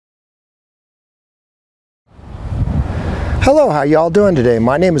Hello, how y'all doing today?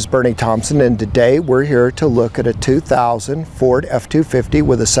 My name is Bernie Thompson, and today we're here to look at a 2000 Ford F250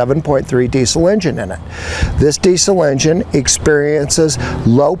 with a 7.3 diesel engine in it. This diesel engine experiences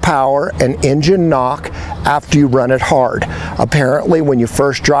low power and engine knock after you run it hard. Apparently when you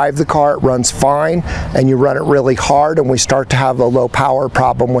first drive the car it runs fine, and you run it really hard and we start to have a low power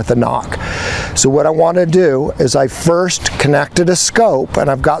problem with the knock. So what I want to do is I first connected a scope, and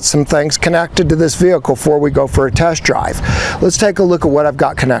I've got some things connected to this vehicle before we go for a test drive. Let's take a look at what I've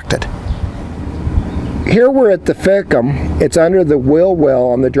got connected. Here we're at the FICM. It's under the wheel well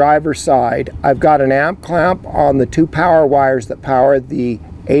on the driver's side. I've got an amp clamp on the two power wires that power the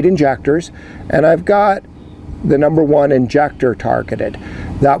 8 injectors, and I've got the number 1 injector targeted.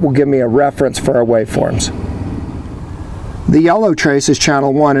 That will give me a reference for our waveforms. The yellow trace is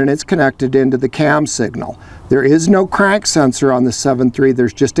channel 1, and it's connected into the cam signal. There is no crank sensor on the 7.3,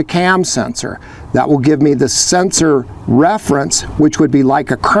 there's just a cam sensor. That will give me the sensor reference, which would be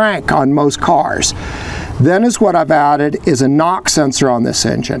like a crank on most cars. Then is what I've added is a knock sensor on this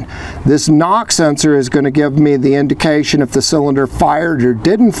engine. This knock sensor is going to give me the indication if the cylinder fired or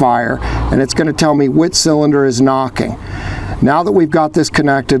didn't fire, and it's going to tell me which cylinder is knocking. Now that we've got this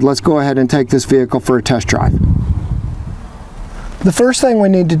connected, let's go ahead and take this vehicle for a test drive. The first thing we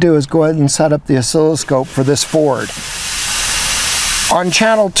need to do is go ahead and set up the oscilloscope for this Ford. On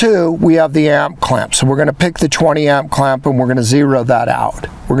channel 2 we have the amp clamp, so we're going to pick the 20 amp clamp and we're going to zero that out.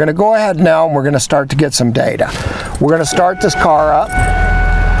 We're going to go ahead now and we're going to start to get some data. We're going to start this car up,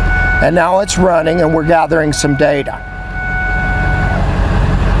 and now it's running and we're gathering some data.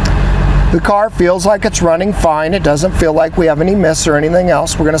 The car feels like it's running fine. It doesn't feel like we have any miss or anything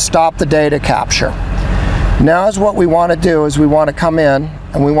else. We're going to stop the data capture. Now is what we want to do is we want to come in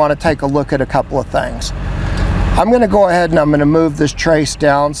and we want to take a look at a couple of things. I'm going to go ahead and I'm going to move this trace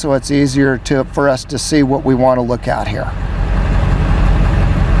down so it's easier for us to see what we want to look at here.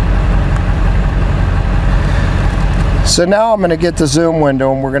 So now I'm going to get the zoom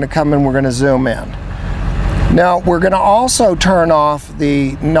window and we're going to come in, we're going to zoom in. Now we're going to also turn off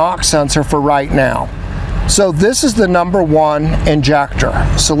the knock sensor for right now. So this is the number 1 injector.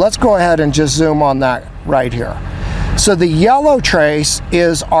 So let's go ahead and just zoom on that right here. So the yellow trace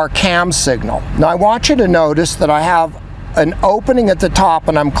is our cam signal. Now I want you to notice that I have an opening at the top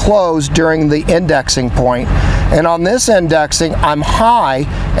and I'm closed during the indexing point. And on this indexing I'm high,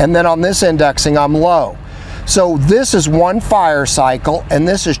 and then on this indexing I'm low. So this is one fire cycle and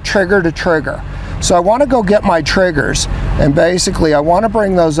this is trigger to trigger. So I want to go get my triggers, and basically I want to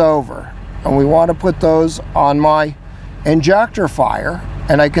bring those over. And we want to put those on my injector fire,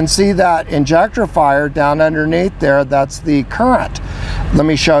 and I can see that injector fire down underneath there. That's the current. Let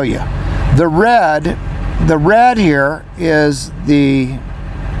me show you. The red here is the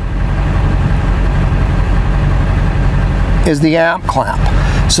amp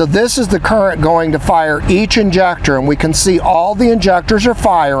clamp. So this is the current going to fire each injector, and we can see all the injectors are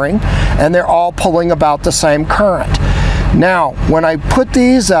firing and they're all pulling about the same current. Now, when I put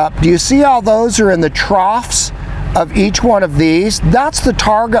these up, do you see how those are in the troughs of each one of these? That's the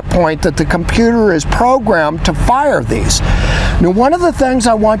target point that the computer is programmed to fire these. Now, one of the things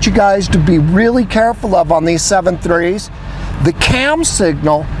I want you guys to be really careful of on these 7.3s, the cam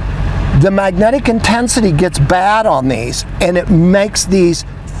signal, the magnetic intensity gets bad on these, and it makes these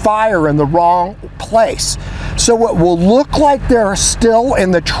fire in the wrong place. So it will look like they're still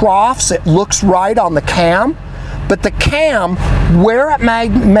in the troughs. It looks right on the cam. But the cam, where it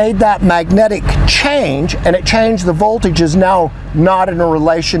made that magnetic change and it changed the voltage, is now not in a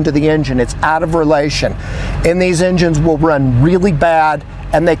relation to the engine. It's out of relation. And these engines will run really bad,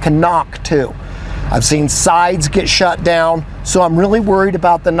 and they can knock too. I've seen sides get shut down, so I'm really worried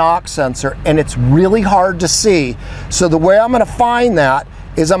about the knock sensor, and it's really hard to see. So the way I'm going to find that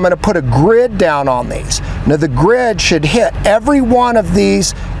is I'm going to put a grid down on these. Now the grid should hit every one of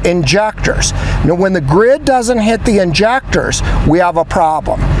these injectors. Now when the grid doesn't hit the injectors, we have a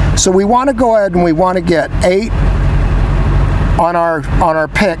problem. So we want to go ahead and we want to get 8 on our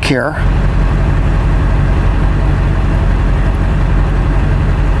pick here.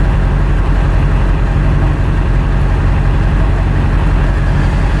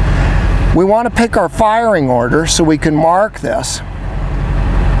 We want to pick our firing order so we can mark this.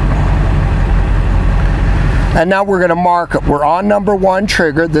 And now we're going to mark it. We're on number 1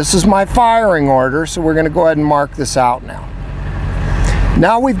 trigger. This is my firing order, so we're going to go ahead and mark this out now.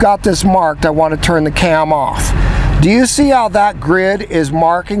 Now we've got this marked, I want to turn the cam off. Do you see how that grid is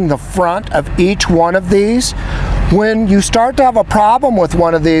marking the front of each one of these? When you start to have a problem with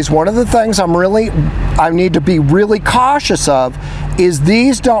one of these, one of the things I need to be really cautious of is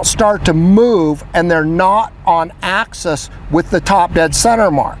these don't start to move and they're not on axis with the top dead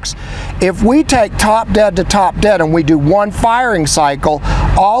center marks. If we take top dead to top dead and we do one firing cycle,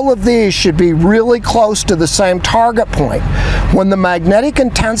 all of these should be really close to the same target point. When the magnetic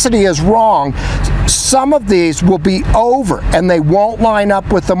intensity is wrong, some of these will be over and they won't line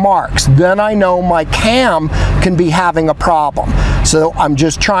up with the marks. Then I know my cam can be having a problem. So I'm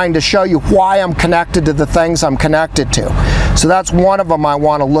just trying to show you why I'm connected to the things I'm connected to. So that's one of them I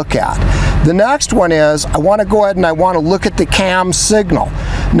want to look at. The next one is I want to go ahead and I want to look at the cam signal.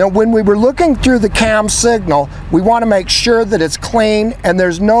 Now when we were looking through the cam signal, we want to make sure that it's clean and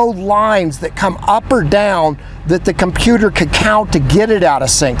there's no lines that come up or down that the computer could count to get it out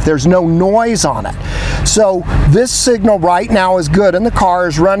of sync. There's no noise on it. So this signal right now is good and the car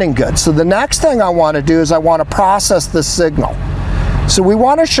is running good. So the next thing I want to do is I want to process this signal. So we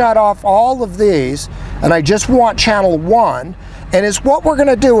want to shut off all of these and I just want channel 1. And it's what we're going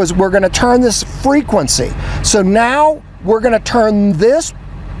to do is we're going to turn this frequency. So now we're going to turn this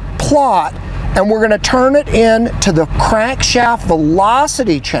plot and we're going to turn it into the crankshaft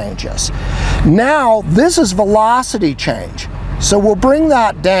velocity changes. Now this is velocity change. So we'll bring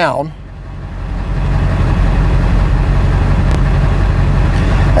that down.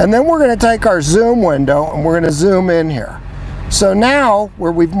 And then we're going to take our zoom window and we're going to zoom in here. So now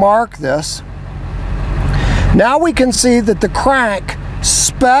where we've marked this, now we can see that the crank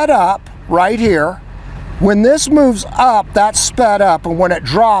sped up right here. When this moves up, that's sped up, and when it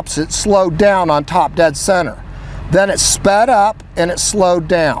drops, it slowed down on top dead center. Then it sped up and it slowed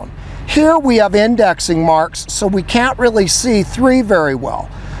down. Here we have indexing marks, so we can't really see 3 very well.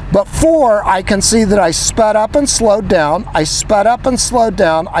 But 4, I can see that I sped up and slowed down, I sped up and slowed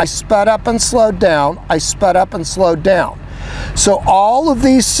down, I sped up and slowed down, I sped up and slowed down. So all of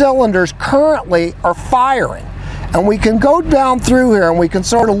these cylinders currently are firing. And we can go down through here and we can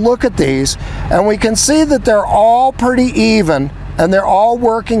sort of look at these and we can see that they're all pretty even and they're all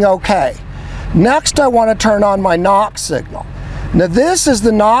working okay. Next I want to turn on my knock signal. Now this is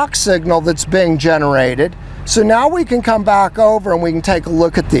the knock signal that's being generated. So now we can come back over and we can take a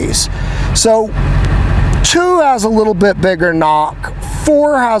look at these. So 2 has a little bit bigger knock,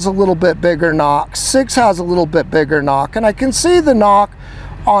 4 has a little bit bigger knock, 6 has a little bit bigger knock, and I can see the knock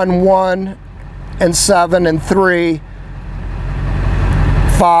on 1 and 7 and 3,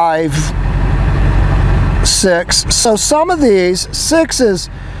 5, 6. So some of these, 6 is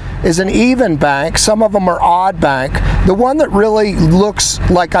an even bank, some of them are odd bank. The one that really looks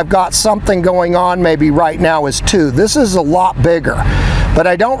like I've got something going on maybe right now is 2. This is a lot bigger. But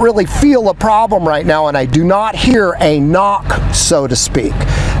I don't really feel a problem right now and I do not hear a knock, so to speak.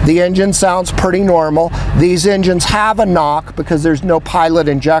 The engine sounds pretty normal. These engines have a knock because there's no pilot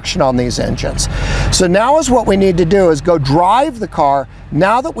injection on these engines. So now is what we need to do is go drive the car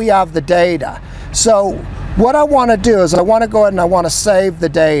now that we have the data. So what I want to do is I want to go ahead and I want to save the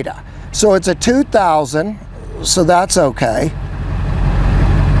data. So it's a 2000, so that's okay.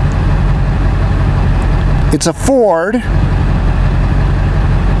 It's a Ford.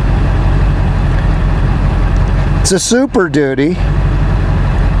 It's a Super Duty.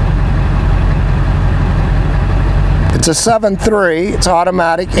 It's a 7.3, it's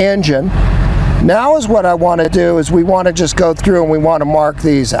automatic engine. Now is what I want to do is we want to just go through and we want to mark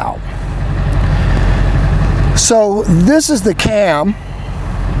these out. So this is the cam.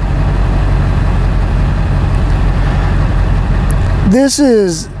 This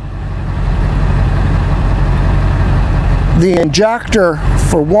is the injector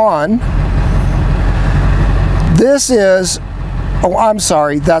for 1. This is, oh I'm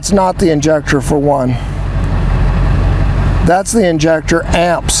sorry, that's not the injector for 1. That's the injector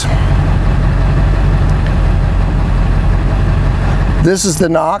amps. This is the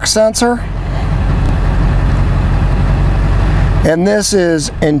knock sensor. And this is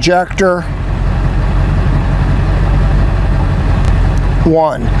injector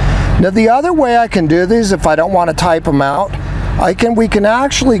 1. Now the other way I can do these if I don't want to type them out, we can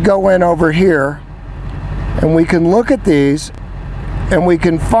actually go in over here and we can look at these and we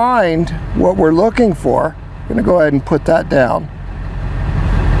can find what we're looking for. I'm going to go ahead and put that down.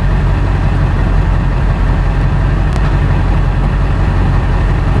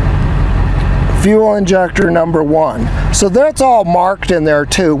 Fuel injector number 1. So that's all marked in there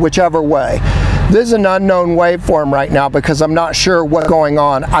too, whichever way. This is an unknown waveform right now because I'm not sure what's going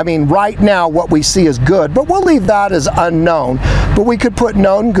on. I mean, right now what we see is good, but we'll leave that as unknown. But we could put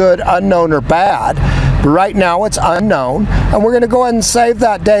known, good, unknown, or bad. But right now it's unknown. And we're going to go ahead and save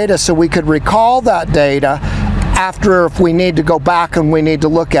that data so we could recall that data after if we need to go back and we need to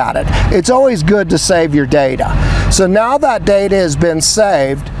look at it. It's always good to save your data. So now that data has been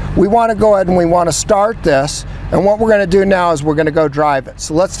saved, we want to go ahead and we want to start this. And what we're going to do now is we're going to go drive it.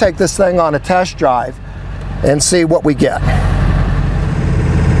 So let's take this thing on a test drive and see what we get.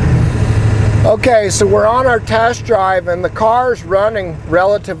 Okay, so we're on our test drive and the car's running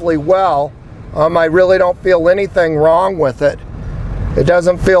relatively well. I really don't feel anything wrong with it. It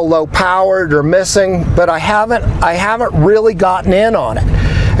doesn't feel low powered or missing, but I haven't really gotten in on it.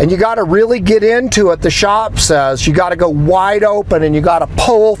 And you got to really get into it, the shop says. You got to go wide open and you got to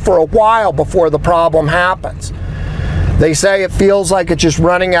pull for a while before the problem happens. They say it feels like it's just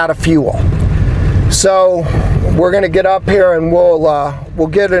running out of fuel. So we're going to get up here and we'll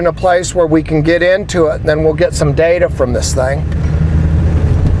get in a place where we can get into it, and then we'll get some data from this thing.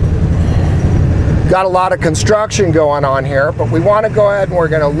 Got a lot of construction going on here, but we want to go ahead and we're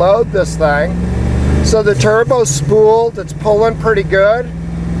going to load this thing. So the turbo's spooled, it's pulling pretty good.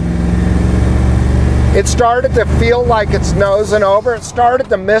 It started to feel like it's nosing over. It started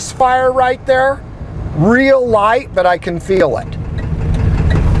to misfire right there. Real light, but I can feel it.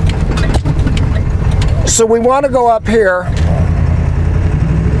 So we want to go up here.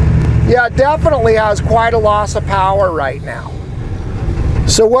 Yeah, it definitely has quite a loss of power right now.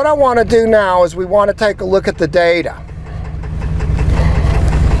 So what I want to do now is we want to take a look at the data.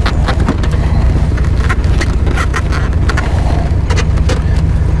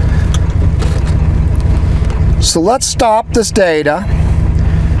 So let's stop this data.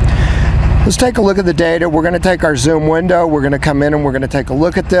 Let's take a look at the data. We're going to take our zoom window. We're going to come in and we're going to take a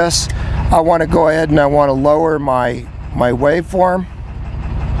look at this. I want to go ahead and I want to lower my waveform.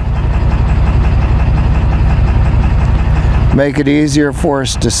 Make it easier for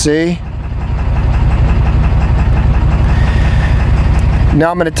us to see.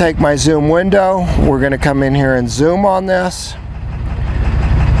 Now I'm going to take my zoom window. We're going to come in here and zoom on this.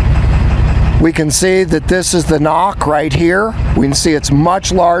 We can see that this is the knock right here. We can see it's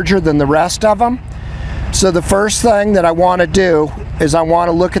much larger than the rest of them. So the first thing that I want to do is I want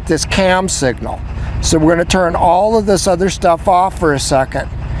to look at this cam signal. So we're going to turn all of this other stuff off for a second.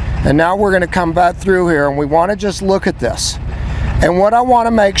 And now we're going to come back through here and we want to just look at this. And what I want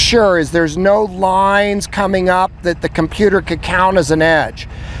to make sure is there's no lines coming up that the computer could count as an edge.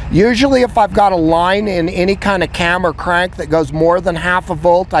 Usually if I've got a line in any kind of cam or crank that goes more than half a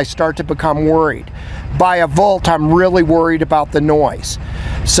volt, I start to become worried. By a volt, I'm really worried about the noise.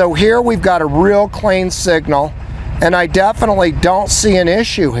 So here we've got a real clean signal, and I definitely don't see an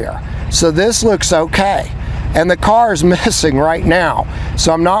issue here. So this looks okay. And the car is missing right now,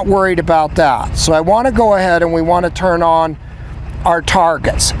 so I'm not worried about that. So I want to go ahead and we want to turn on our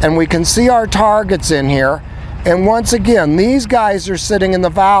targets. And we can see our targets in here. And once again, these guys are sitting in the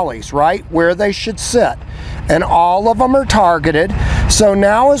valleys, right? Where they should sit. And all of them are targeted. So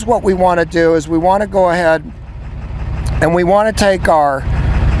now is what we want to do is we want to go ahead and we want to take our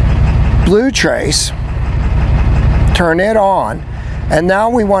blue trace, turn it on, and now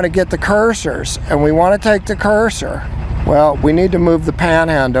we want to get the cursors, and we want to take the cursor. Well, we need to move the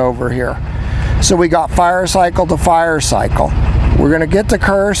panhand over here. So we got fire cycle to fire cycle. We're going to get the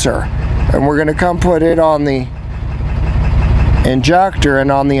cursor and we're going to come put it on the injector,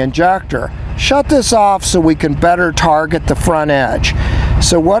 and on the injector shut this off so we can better target the front edge.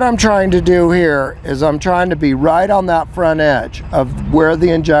 So what I'm trying to do here is I'm trying to be right on that front edge of where the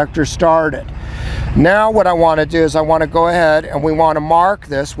injector started. Now what I want to do is I want to go ahead and we want to mark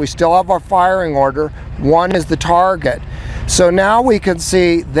this. We still have our firing order. 1 is the target. So now we can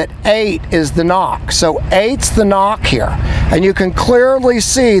see that 8 is the knock. So 8's the knock here. And you can clearly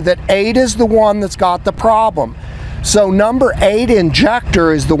see that 8 is the one that's got the problem. So number 8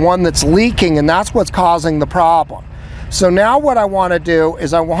 injector is the one that's leaking, and that's what's causing the problem. So now what I want to do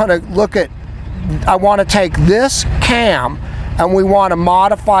is I want to take this cam and we want to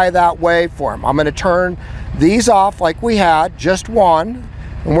modify that waveform. I'm going to turn these off like we had, just one,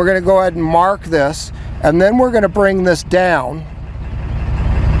 and we're going to go ahead and mark this, and then we're going to bring this down.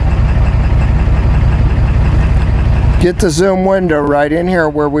 Get the zoom window right in here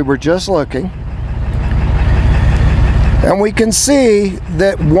where we were just looking. And we can see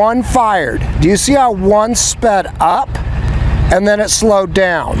that 1 fired. Do you see how 1 sped up and then it slowed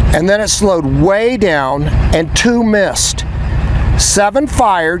down, and then it slowed way down, and 2 missed. 7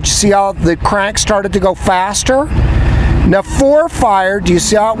 fired. You see how the crank started to go faster? Now 4 fired. Do you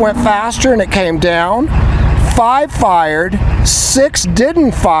see how it went faster and it came down? 5 fired. 6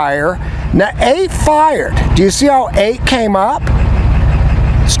 didn't fire. Now 8 fired. Do you see how 8 came up?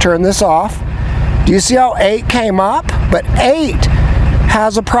 Let's turn this off. Do you see how 8 came up? But 8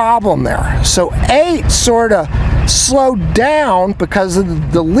 has a problem there. So 8 sort of slowed down because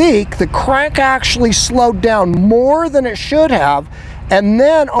of the leak. The crank actually slowed down more than it should have, and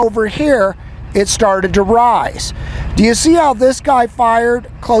then over here it started to rise. Do you see how this guy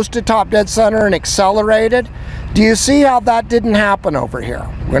fired close to top dead center and accelerated? Do you see how that didn't happen over here?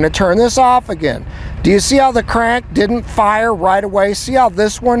 We're going to turn this off again. Do you see how the crank didn't fire right away? See how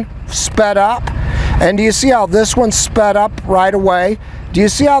this one sped up? And do you see how this one sped up right away? Do you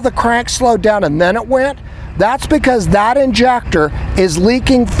see how the crank slowed down and then it went? That's because that injector is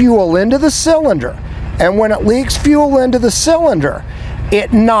leaking fuel into the cylinder. And when it leaks fuel into the cylinder,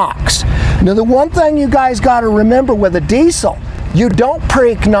 it knocks. Now, the one thing you guys got to remember with a diesel, you don't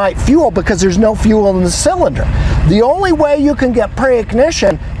pre-ignite fuel because there's no fuel in the cylinder. The only way you can get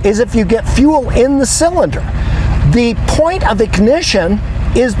pre-ignition is if you get fuel in the cylinder. The point of ignition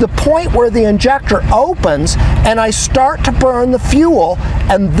is the point where the injector opens and I start to burn the fuel,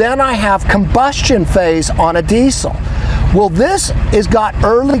 and then I have combustion phase on a diesel. Well, this has got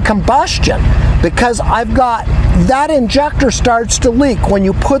early combustion because I've got that injector starts to leak. When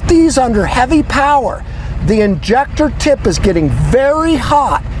you put these under heavy power, the injector tip is getting very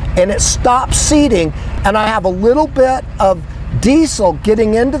hot and it stops seating, and I have a little bit of diesel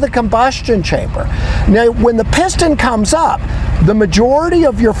getting into the combustion chamber. Now, when the piston comes up, the majority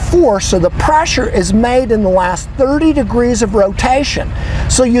of your force or the pressure is made in the last 30 degrees of rotation.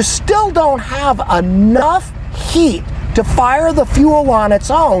 So you still don't have enough heat to fire the fuel on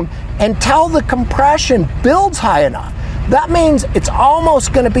its own until the compression builds high enough. That means it's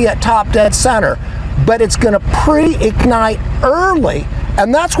almost going to be at top dead center, but it's going to pre-ignite early,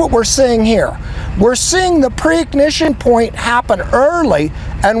 and that's what we're seeing here. We're seeing the pre-ignition point happen early,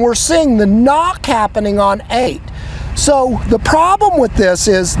 and we're seeing the knock happening on 8. So the problem with this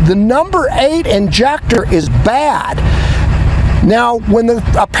is the number 8 injector is bad. Now,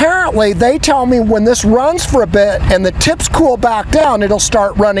 apparently they tell me when this runs for a bit and the tips cool back down, it'll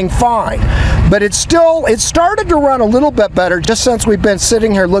start running fine. But it started to run a little bit better just since we've been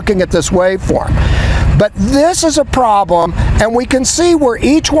sitting here looking at this waveform. But this is a problem, and we can see where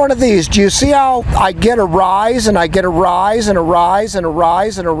each one of these, do you see how I get a rise and I get a rise and a rise and a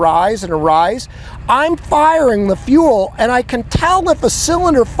rise and a rise and a rise? I'm firing the fuel, and I can tell if a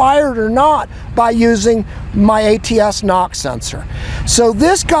cylinder fired or not by using my ATS knock sensor. So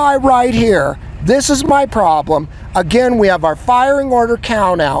this guy right here, this is my problem. Again, we have our firing order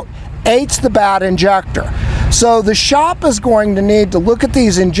count out. 8's the bad injector. So the shop is going to need to look at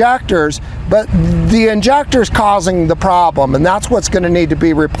these injectors, but the injector's causing the problem, and that's what's going to need to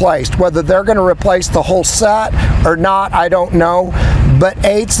be replaced. Whether they're going to replace the whole set or not, I don't know, but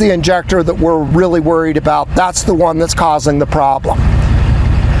 8's the injector that we're really worried about. That's the one that's causing the problem.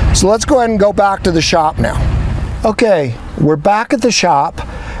 So let's go ahead and go back to the shop now. Okay, we're back at the shop,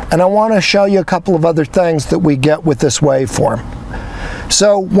 and I want to show you a couple of other things that we get with this waveform.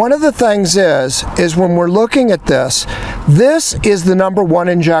 So one of the things is when we're looking at this is the number 1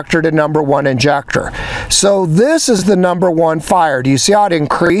 injector to number 1 injector. So this is the number 1 fire. Do you see how it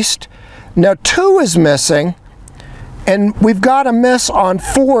increased? Now 2 is missing, and we've got a miss on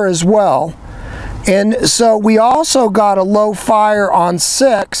 4 as well. And so we also got a low fire on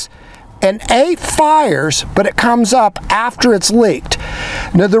 6, and 8 fires, but it comes up after it's leaked.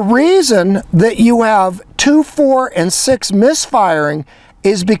 Now the reason that you have 2, 4, and 6 misfiring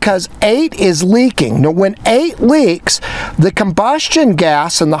is because 8 is leaking. Now when 8 leaks, the combustion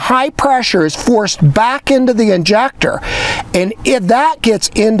gas and the high pressure is forced back into the injector, and that gets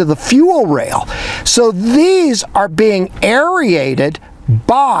into the fuel rail. So these are being aerated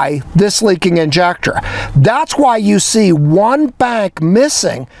by this leaking injector. That's why you see 1 bank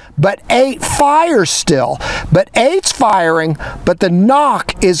missing, but 8 fires still. But 8's firing, but the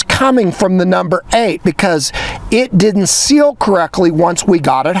knock is coming from the number 8 because it didn't seal correctly once we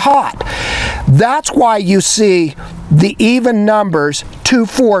got it hot. That's why you see the even numbers 2,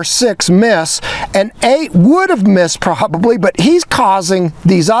 4, 6 miss, and 8 would have missed probably, but he's causing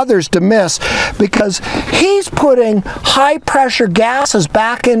these others to miss because he's putting high pressure gases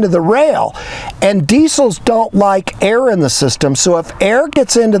back into the rail, and diesels don't like air in the system. So if air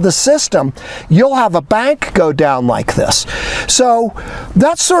gets into the system, you'll have a bank go down like this. So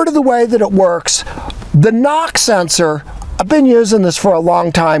that's sort of the way that it works. The knock sensor, I've been using this for a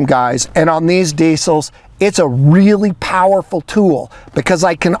long time, guys, and on these diesels, it's a really powerful tool because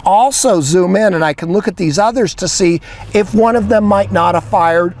I can also zoom in and I can look at these others to see if one of them might not have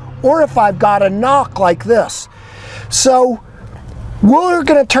fired or if I've got a knock like this. So we're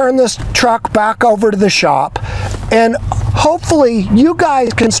going to turn this truck back over to the shop, and hopefully you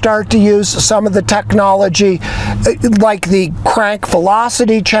guys can start to use some of the technology like the crank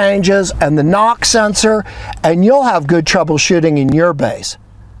velocity changes and the knock sensor, and you'll have good troubleshooting in your bass.